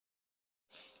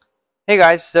Hey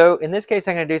guys, so in this case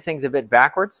I'm going to do things a bit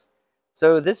backwards.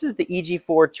 So this is the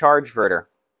Eg4 chargeverter.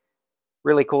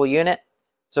 Really cool unit.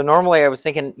 So normally I was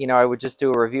thinking, I would just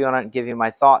do a review on it and give you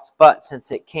my thoughts, but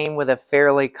since it came with a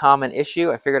fairly common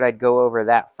issue, I figured I'd go over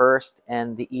that first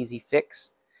and the easy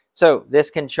fix. So this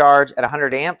can charge at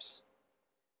 100 amps.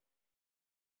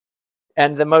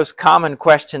 And the most common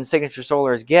question Signature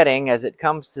Solar is getting as it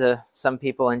comes to some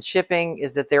people in shipping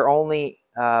is that they're only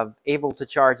able to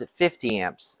charge at 50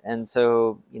 amps. And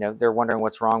so, they're wondering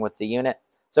what's wrong with the unit.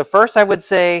 So first I would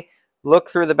say look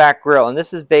through the back grill. And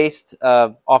this is based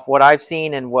off what I've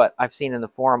seen and what I've seen in the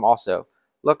forum also.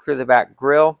 Look through the back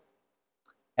grill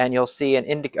and you'll see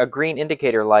a green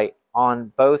indicator light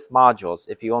on both modules.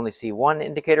 If you only see one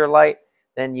indicator light,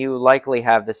 then you likely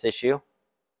have this issue.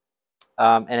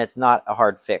 And it's not a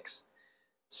hard fix.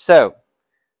 So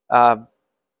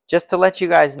just to let you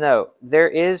guys know, there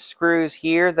is screws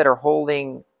here that are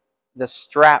holding the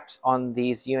straps on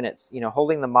these units,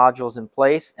 holding the modules in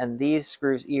place, and these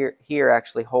screws here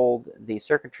actually hold the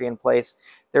circuitry in place.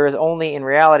 There is only, in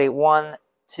reality, 1,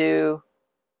 2,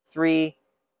 3,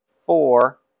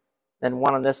 4, then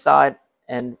 1 on this side,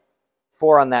 and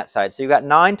 4 on that side. So you've got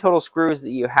 9 total screws that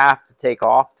you have to take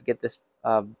off to get this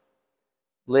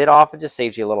lid off. It just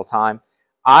saves you a little time.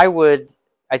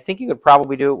 I think you could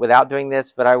probably do it without doing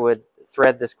this, but I would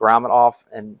thread this grommet off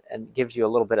and gives you a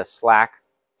little bit of slack.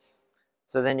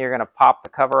 So then you're going to pop the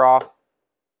cover off.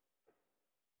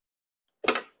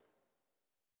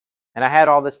 And I had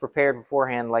all this prepared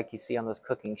beforehand like you see on those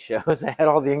cooking shows. I had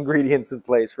all the ingredients in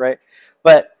place, right?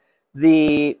 But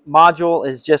the module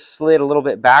is just slid a little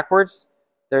bit backwards.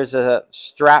 There's a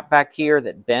strap back here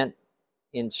that bent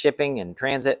in shipping and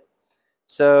transit.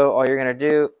 So all you're going to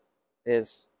do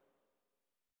is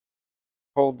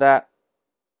hold that,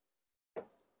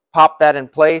 pop that in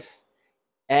place,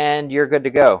 and you're good to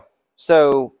go.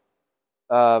 So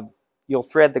you'll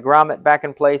thread the grommet back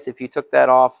in place. If you took that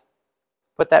off,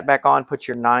 put that back on, put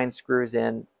your 9 screws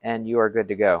in, and you are good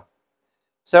to go.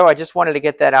 So I just wanted to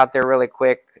get that out there really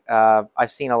quick.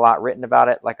 I've seen a lot written about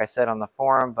it, like I said, on the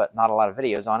forum, but not a lot of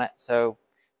videos on it. So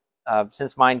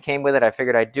since mine came with it, I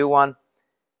figured I'd do one.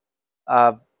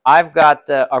 I've got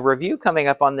a review coming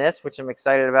up on this, which I'm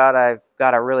excited about. I've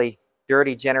got a really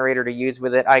dirty generator to use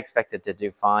with it. I expect it to do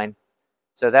fine.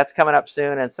 So that's coming up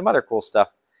soon and some other cool stuff.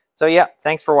 So yeah,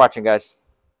 thanks for watching, guys.